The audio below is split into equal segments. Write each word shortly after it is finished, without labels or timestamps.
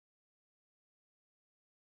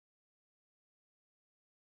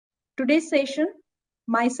Today's session,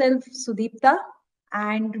 myself, Sudipta,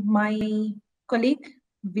 and my colleague,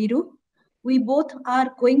 Viru, we both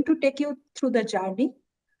are going to take you through the journey,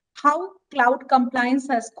 how cloud compliance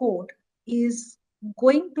as code is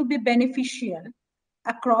going to be beneficial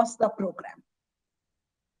across the program.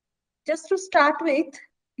 Just to start with,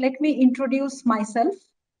 let me introduce myself.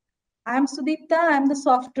 I'm Sudipta. I'm the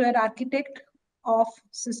software architect of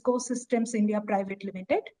Cisco Systems India Private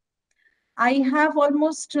Limited. I have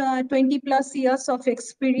almost 20 plus years of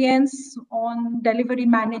experience on delivery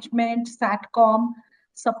management, SATCOM,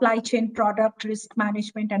 supply chain product risk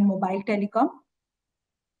management, and mobile telecom.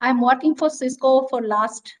 I'm working for Cisco for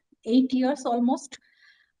last 8 years almost,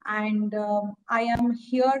 and I am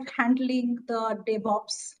here handling the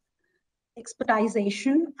DevOps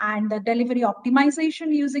expertization and the delivery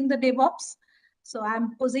optimization using the DevOps. So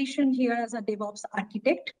I'm positioned here as a DevOps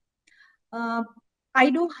architect. I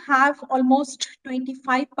do have almost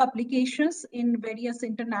 25 publications in various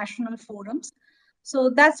international forums. So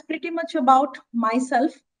that's pretty much about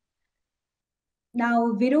myself.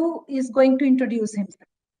 Now, Viru is going to introduce himself.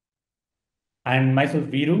 I'm myself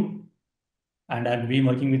Viru, and I've been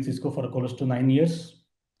working with Cisco for close to 9 years.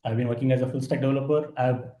 I've been working as a full stack developer.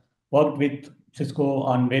 I've worked with Cisco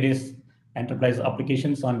on various enterprise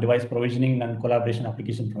applications on device provisioning and collaboration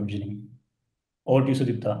application provisioning. Over to you,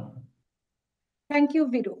 Sudipta. Thank you,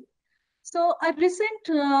 Viru. So a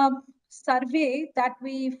recent survey that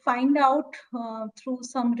we find out through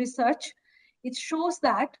some research, it shows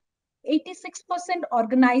that 86%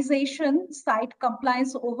 organizations cite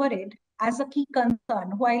compliance overhead as a key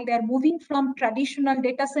concern while they're moving from traditional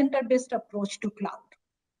data center-based approach to cloud.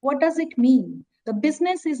 What does it mean? The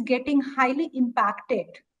business is getting highly impacted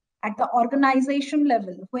at the organization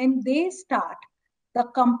level when they start the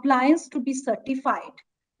compliance to be certified.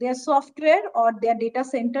 Their software or their data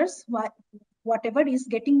centers, whatever is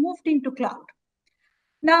getting moved into cloud.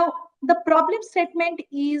 Now, the problem statement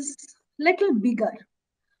is little bigger,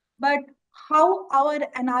 but how our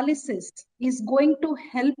analysis is going to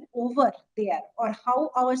help over there or how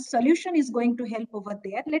our solution is going to help over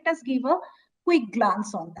there, let us give a quick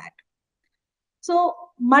glance on that. So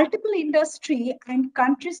multiple industry and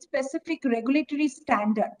country-specific regulatory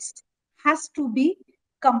standards has to be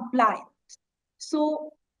compliant.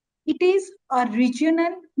 So it is a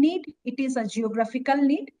regional need, it is a geographical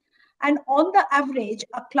need, and on the average,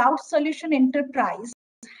 a cloud solution enterprise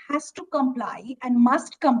has to comply and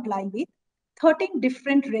must comply with 13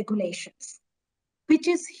 different regulations, which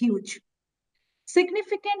is huge.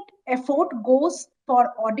 Significant effort goes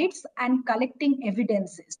for audits and collecting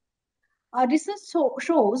evidences. Research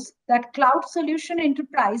shows that cloud solution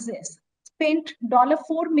enterprises spent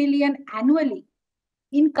 $4 million annually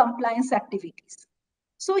in compliance activities.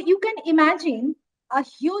 So you can imagine a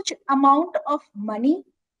huge amount of money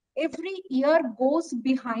every year goes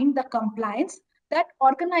behind the compliance. That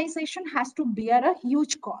organization has to bear a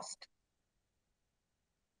huge cost.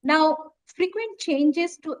 Now, frequent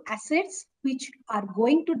changes to assets which are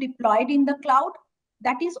going to deployed in the cloud,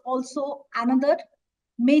 that is also another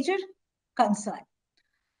major concern.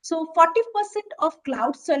 So 40% of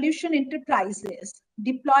cloud solution enterprises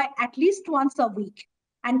deploy at least once a week.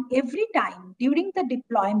 And every time during the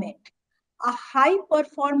deployment, a high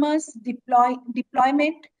performance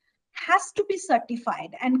deployment has to be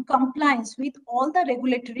certified and compliance with all the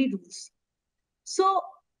regulatory rules. So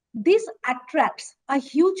this attracts a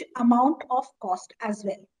huge amount of cost as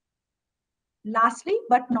well. Lastly,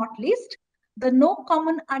 but not least, the no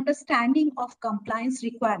common understanding of compliance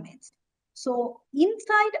requirements. So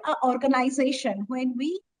inside an organization, when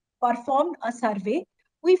we performed a survey,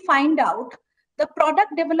 we find out the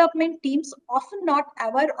product development teams often not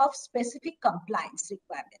aware of specific compliance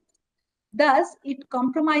requirements. Thus, it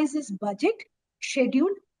compromises budget, schedule,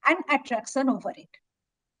 and attracts an overhead.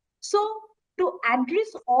 So to address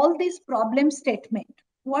all these problem statements,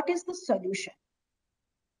 what is the solution?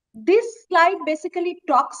 This slide basically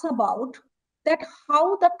talks about that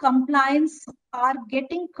how the compliance are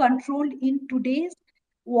getting controlled in today's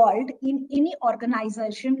world in any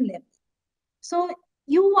organization level. So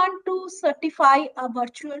you want to certify a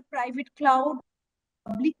virtual private cloud,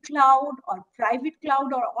 public cloud, or private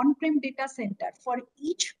cloud, or on-prem data center. For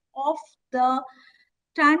each of the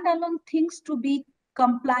standalone things to be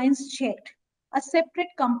compliance checked, a separate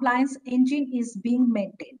compliance engine is being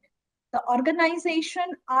maintained. The organization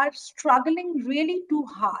are struggling really too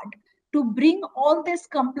hard to bring all this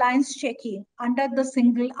compliance checking under the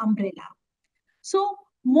single umbrella. So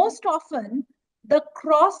most often, the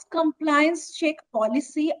cross compliance check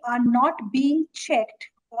policy are not being checked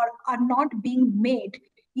or are not being made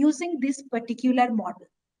using this particular model.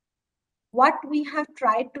 what we have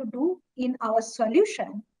tried to do in our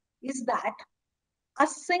solution is that a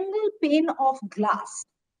single pane of glass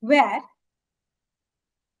where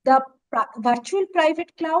the virtual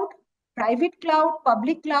private cloud, public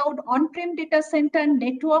cloud, on-prem data center,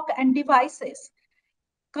 network, and devices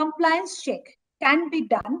compliance check can be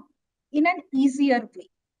done in an easier way.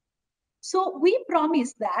 So we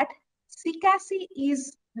promise that CCasC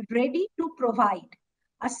is ready to provide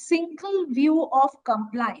a single view of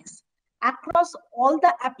compliance across all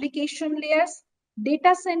the application layers,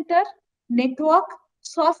 data center, network,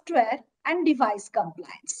 software, and device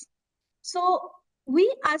compliance. So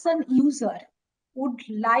we as an user would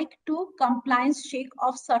like to compliance check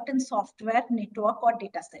of certain software, network, or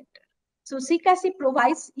data center. So CCasC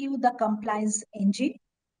provides you the compliance engine,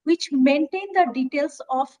 which maintain the details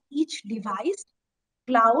of each device,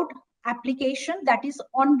 cloud, application that is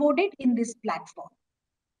onboarded in this platform.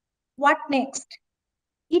 What next?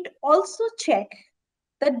 It also check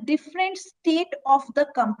the different state of the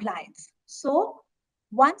compliance. So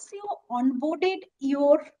once you onboarded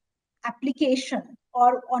your application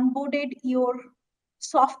or onboarded your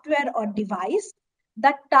software or device,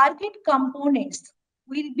 the target components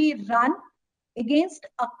will be run against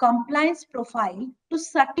a compliance profile to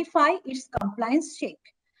certify its compliance check.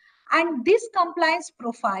 And this compliance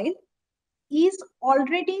profile is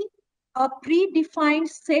already a predefined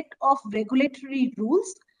set of regulatory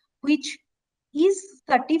rules which is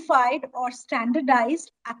certified or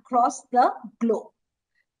standardized across the globe.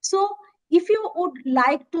 So if you would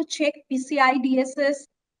like to check PCI DSS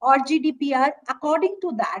or GDPR, according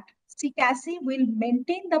to that, CCasC will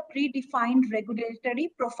maintain the predefined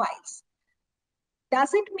regulatory profiles.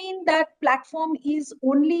 Does it mean that platform is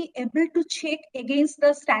only able to check against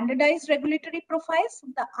the standardized regulatory profiles?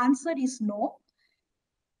 The answer is no.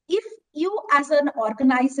 If you as an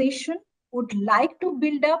organization would like to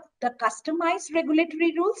build up the customized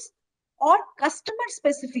regulatory rules or customer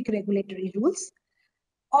specific regulatory rules,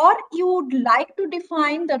 or you would like to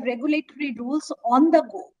define the regulatory rules on the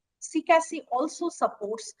go, CCasC also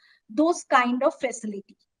supports those kind of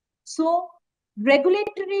facility. So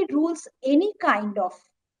regulatory rules, any kind of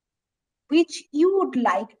which you would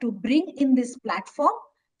like to bring in this platform,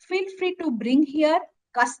 feel free to bring here,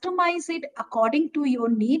 customize it according to your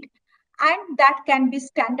need, and that can be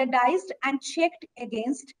standardized and checked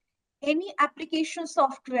against any application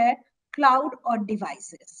software, cloud, or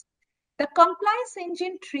devices. The compliance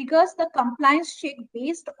engine triggers the compliance check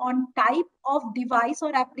based on type of device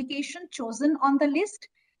or application chosen on the list.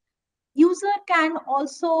 User can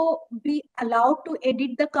also be allowed to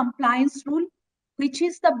edit the compliance rule, which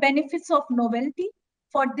is the benefits of novelty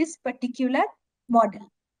for this particular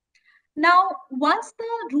model. Now, once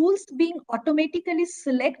the rules being automatically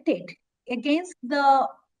selected against the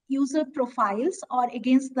user profiles or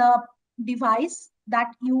against the device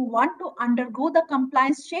that you want to undergo the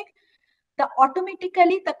compliance check,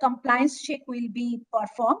 automatically the compliance check will be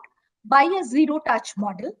performed by a zero-touch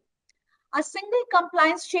model. A single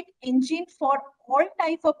compliance check engine for all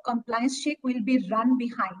type of compliance check will be run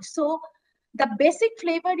behind. So the basic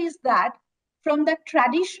flavor is that from the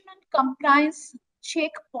traditional compliance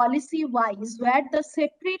check policy wise, where the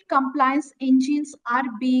separate compliance engines are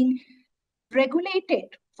being regulated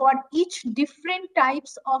for each different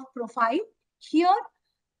types of profile, here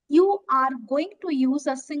you are going to use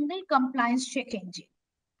a single compliance check engine.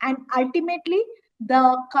 And ultimately,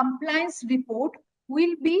 the compliance report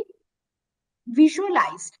will be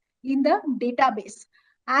visualized in the database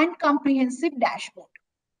and comprehensive dashboard.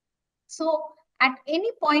 So at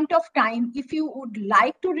any point of time, if you would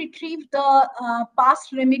like to retrieve the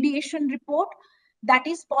past remediation report, that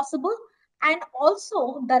is possible. And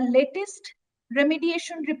also the latest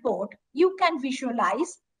remediation report, you can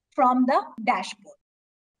visualize from the dashboard.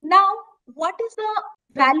 Now, what is the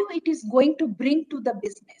value it is going to bring to the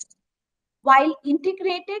business? While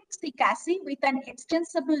integrated CCasC with an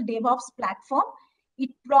extensible DevOps platform, it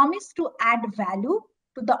promised to add value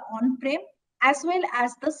to the on-prem as well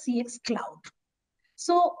as the CX cloud.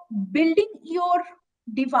 So building your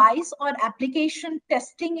device or application,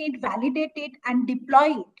 testing it, validate it, and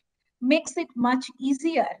deploy it makes it much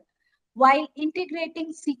easier while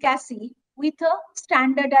integrating CCasC with a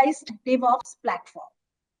standardized DevOps platform.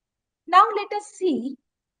 Now let us see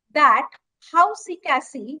that how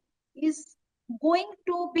CCasC is going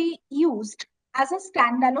to be used as a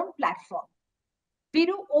standalone platform.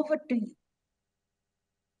 Viru, over to you.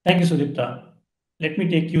 Thank you, Sudipta. Let me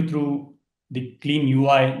take you through the clean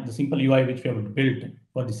UI, the simple UI which we have built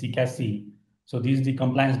for the CCasC. So this is the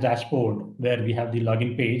compliance dashboard where we have the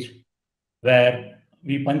login page where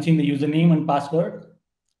we punch in the username and password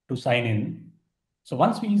to sign in. So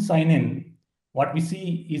once we sign in, what we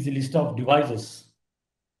see is the list of devices.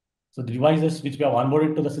 So the devices which we have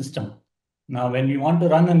onboarded to the system. Now, when we want to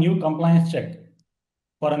run a new compliance check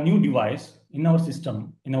for a new device in our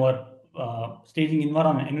system, in our staging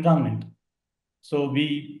environment, so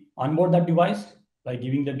we onboard that device by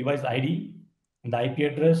giving the device ID and the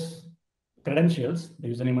IP address, credentials, the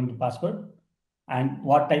username and the password, and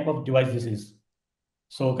what type of device this is.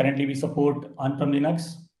 So currently we support on-prem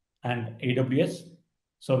Linux and AWS.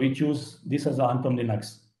 So we choose this as on-prem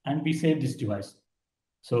Linux and we save this device.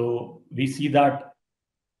 So we see that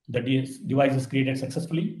the device is created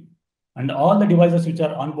successfully and all the devices which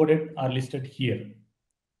are onboarded are listed here.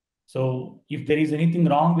 So if there is anything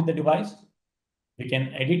wrong with the device, we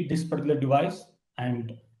can edit this particular device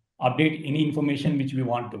and update any information which we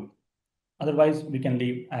want to. Otherwise, we can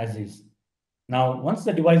leave as is. Now, once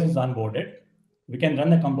the device is onboarded, we can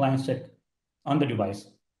run a compliance check on the device.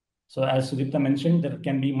 So as Sudipta mentioned, there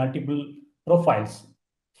can be multiple profiles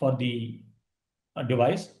for the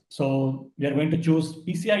device. So we are going to choose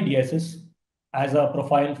PCI DSS as a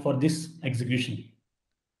profile for this execution.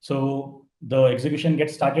 So the execution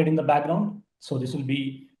gets started in the background. So this will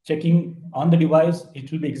be checking on the device.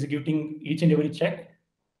 It will be executing each and every check.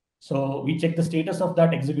 So we check the status of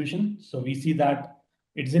that execution. So we see that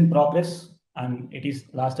it's in progress and it is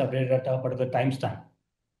last updated at a particular timestamp.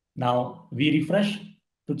 Now we refresh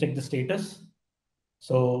to check the status.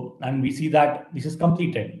 So, and we see that this is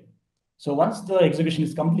completed. So once the execution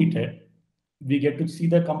is completed, we get to see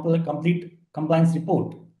the complete compliance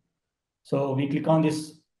report. So we click on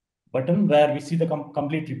this button where we see the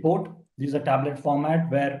complete report. This is a tablet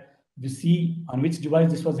format where we see on which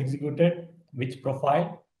device this was executed, which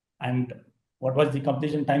profile, and what was the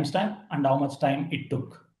completion timestamp and how much time it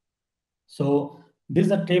took. So this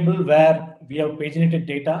is a table where we have paginated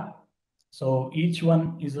data. So each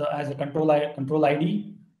one is as a control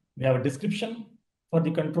ID. We have a description for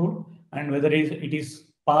the control and whether it is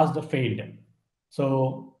passed or failed.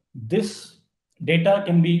 So this data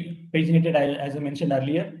can be paginated as I mentioned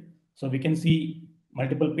earlier. So we can see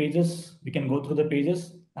multiple pages. We can go through the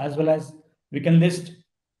pages as well as we can list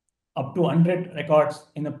up to 100 records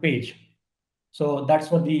in a page. So that's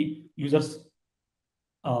for the user's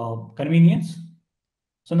convenience.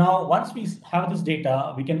 So now once we have this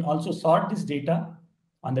data, we can also sort this data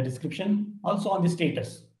on the description, also on the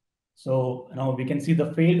status. So now we can see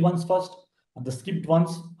the failed ones first, and the skipped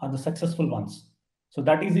ones, and the successful ones. So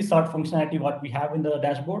that is the sort functionality what we have in the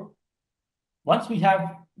dashboard. Once we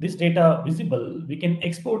have this data visible, we can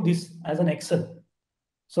export this as an Excel.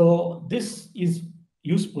 So this is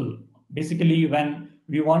useful basically when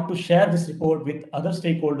we want to share this report with other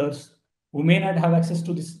stakeholders who may not have access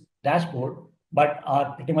to this dashboard, but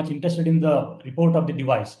are pretty much interested in the report of the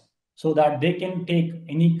device so that they can take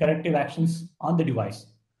any corrective actions on the device.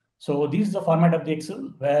 So this is the format of the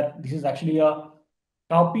Excel where this is actually a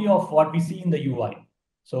copy of what we see in the UI.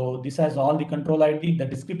 So this has all the control ID, the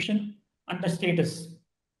description, and the status,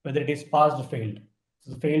 whether it is passed or failed.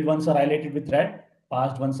 So the failed ones are highlighted with red,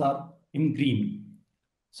 passed ones are in green.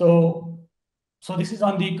 So this is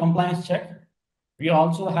on the compliance check. We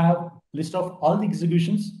also have list of all the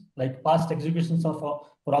executions, like past executions of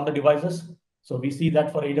for all the devices. So we see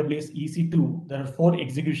that for AWS EC2, there are 4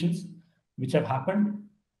 executions which have happened,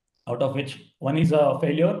 out of which one is a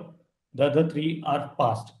failure, the other 3 are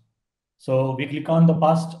passed. So we click on the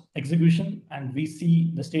past execution and we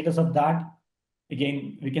see the status of that.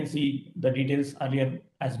 Again, we can see the details earlier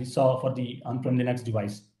as we saw for the on-prem Linux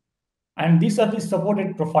device. And these are the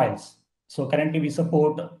supported profiles. So currently we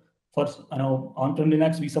support for on-prem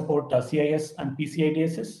Linux, we support CIS and PCI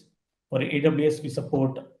DSS. For AWS, we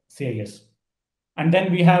support CIS. And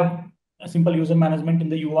then we have a simple user management in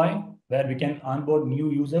the UI where we can onboard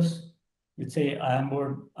new users. Let's say I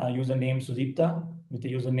onboard a username Sudipta with a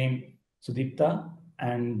username Sudipta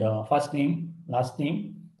and first name, last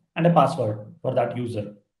name, and a password for that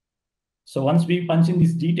user. So once we punch in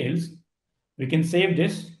these details, we can save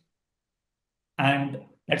this and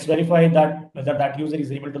let's verify that whether that user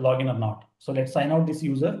is able to log in or not. So let's sign out this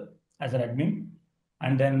user as an admin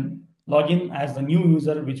and then log in as the new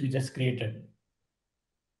user which we just created.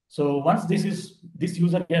 So once this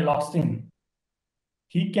user logs in,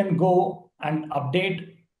 he can go and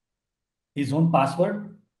update his own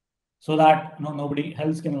password so that nobody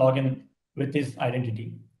else can log in with his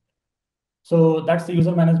identity. So that's the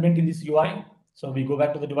user management in this UI. So we go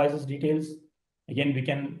back to the devices details. Again, we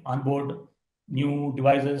can onboard new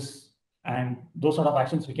devices and those sort of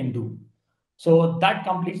actions we can do. So that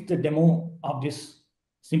completes the demo of this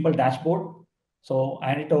simple dashboard. So I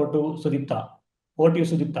hand it over to Sudipta. Over to you,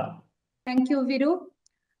 Sudipta. Thank you, Viru.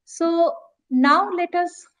 So Now let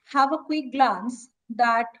us have a quick glance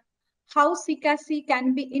that how CCasC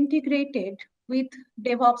can be integrated with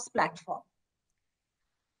DevOps platform.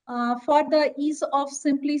 For the ease of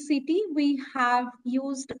simplicity, we have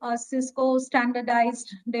used a Cisco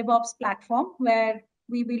standardized DevOps platform where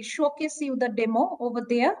we will showcase you the demo over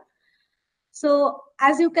there. So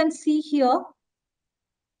as you can see here,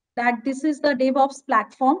 that this is the DevOps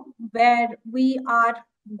platform where we are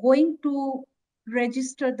going to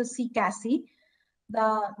register the CCasC.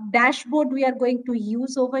 The dashboard we are going to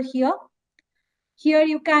use over here. Here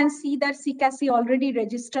you can see that CCasC already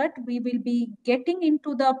registered. We will be getting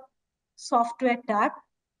into the software tab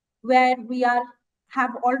where we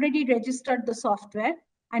have already registered the software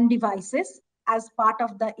and devices as part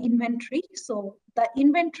of the inventory. So the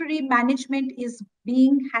inventory management is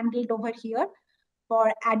being handled over here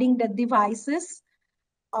for adding the devices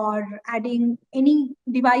or adding any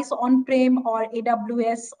device on-prem or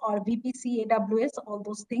AWS or VPC AWS, all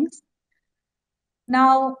those things.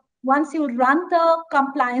 Now, once you run the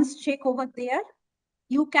compliance check over there,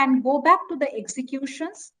 you can go back to the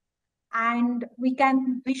executions and we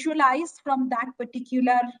can visualize from that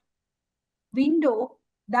particular window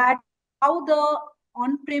that how the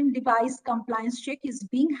on-prem device compliance check is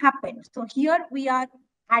being happened. So here we are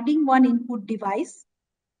adding one input device.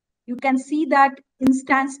 You can see that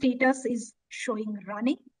instance status is showing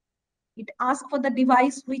running. It asks for the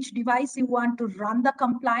device, which device you want to run the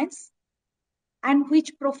compliance and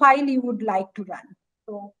which profile you would like to run.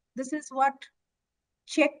 So this is what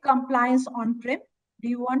check compliance on-prem. Do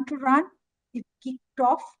you want to run? It kicked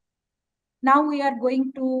off. Now we are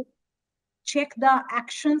going to check the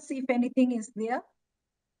actions if anything is there.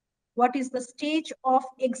 What is the stage of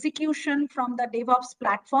execution from the DevOps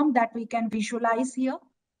platform that we can visualize here?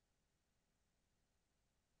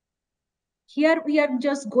 Here we are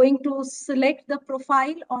just going to select the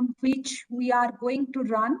profile on which we are going to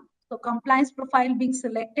run. So compliance profile being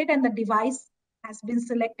selected and the device has been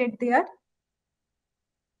selected there.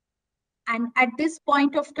 And at this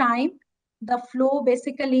point of time, the flow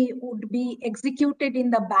basically would be executed in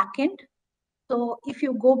the backend. So if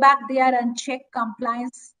you go back there and check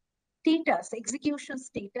compliance status, execution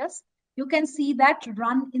status, you can see that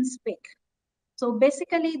run inspec. So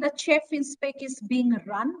basically the chef inspec is being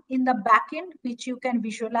run in the backend, which you can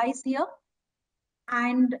visualize here.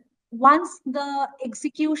 And once the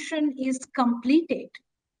execution is completed,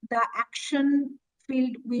 the action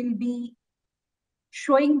field will be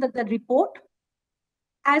showing the report.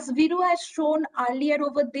 As Viru has shown earlier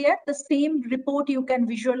over there, the same report you can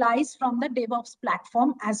visualize from the DevOps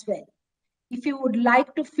platform as well. If you would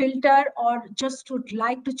like to filter or just would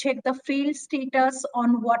like to check the failed status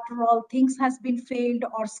on what all things has been failed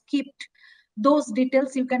or skipped, those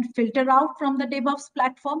details you can filter out from the DevOps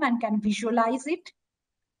platform and can visualize it.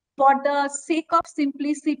 For the sake of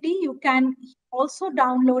simplicity, you can also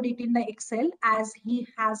download it in the Excel as he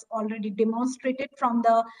has already demonstrated from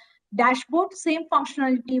the dashboard. Same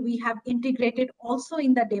functionality we have integrated also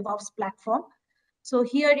in the DevOps platform. So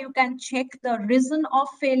here you can check the reason of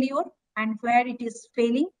failure and where it is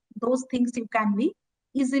failing. Those things you can be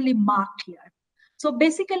easily marked here. So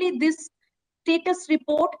basically this status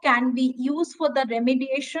report can be used for the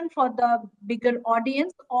remediation for the bigger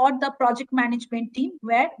audience or the project management team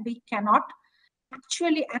where we cannot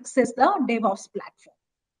actually access the DevOps platform.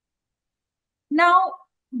 Now,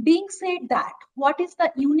 being said that, what is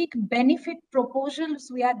the unique benefit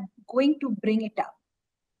proposals we are going to bring it up?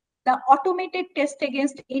 The automated test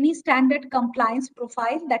against any standard compliance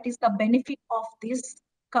profile, that is the benefit of this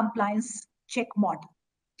compliance check model.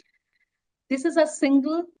 This is a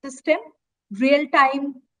single system.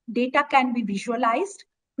 Real-time data can be visualized,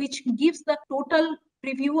 which gives the total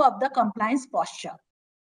preview of the compliance posture.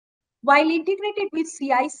 While integrated with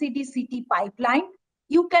CI/CD/CD pipeline,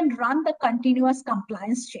 you can run the continuous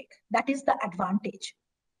compliance check. That is the advantage.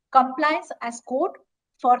 Compliance as code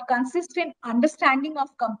for consistent understanding of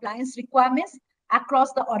compliance requirements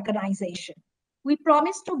across the organization. We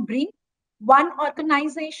promise to bring one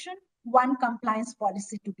organization, one compliance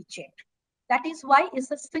policy to be checked. That is why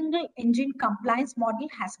it's a single engine compliance model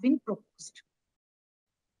has been proposed.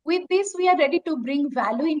 With this, we are ready to bring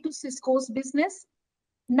value into Cisco's business.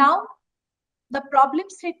 Now, the problem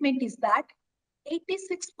statement is that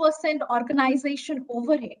 86% organization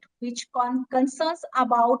overhead, which concerns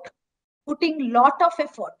about putting lot of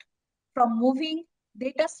effort from moving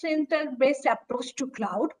data center-based approach to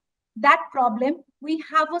cloud. That problem, we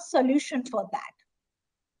have a solution for that.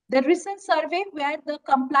 The recent survey where the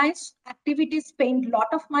compliance activities spend a lot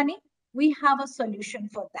of money, we have a solution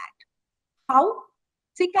for that. How?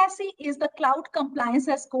 CCasC is the cloud compliance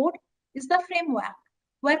as code, is the framework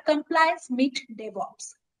where compliance meet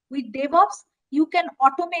DevOps. With DevOps, you can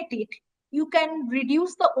automate it, you can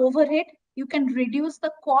reduce the overhead, you can reduce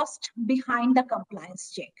the cost behind the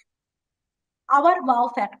compliance check. Our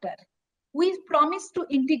wow factor. We promise to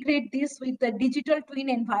integrate this with the digital twin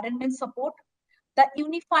environment support, the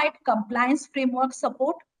unified compliance framework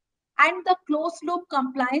support, and the closed loop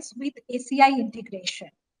compliance with ACI integration.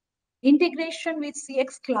 Integration with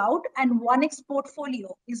CX Cloud and 1X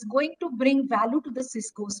portfolio is going to bring value to the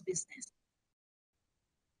Cisco's business.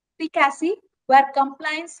 CCasC, where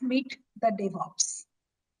compliance meet the DevOps.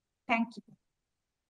 Thank you.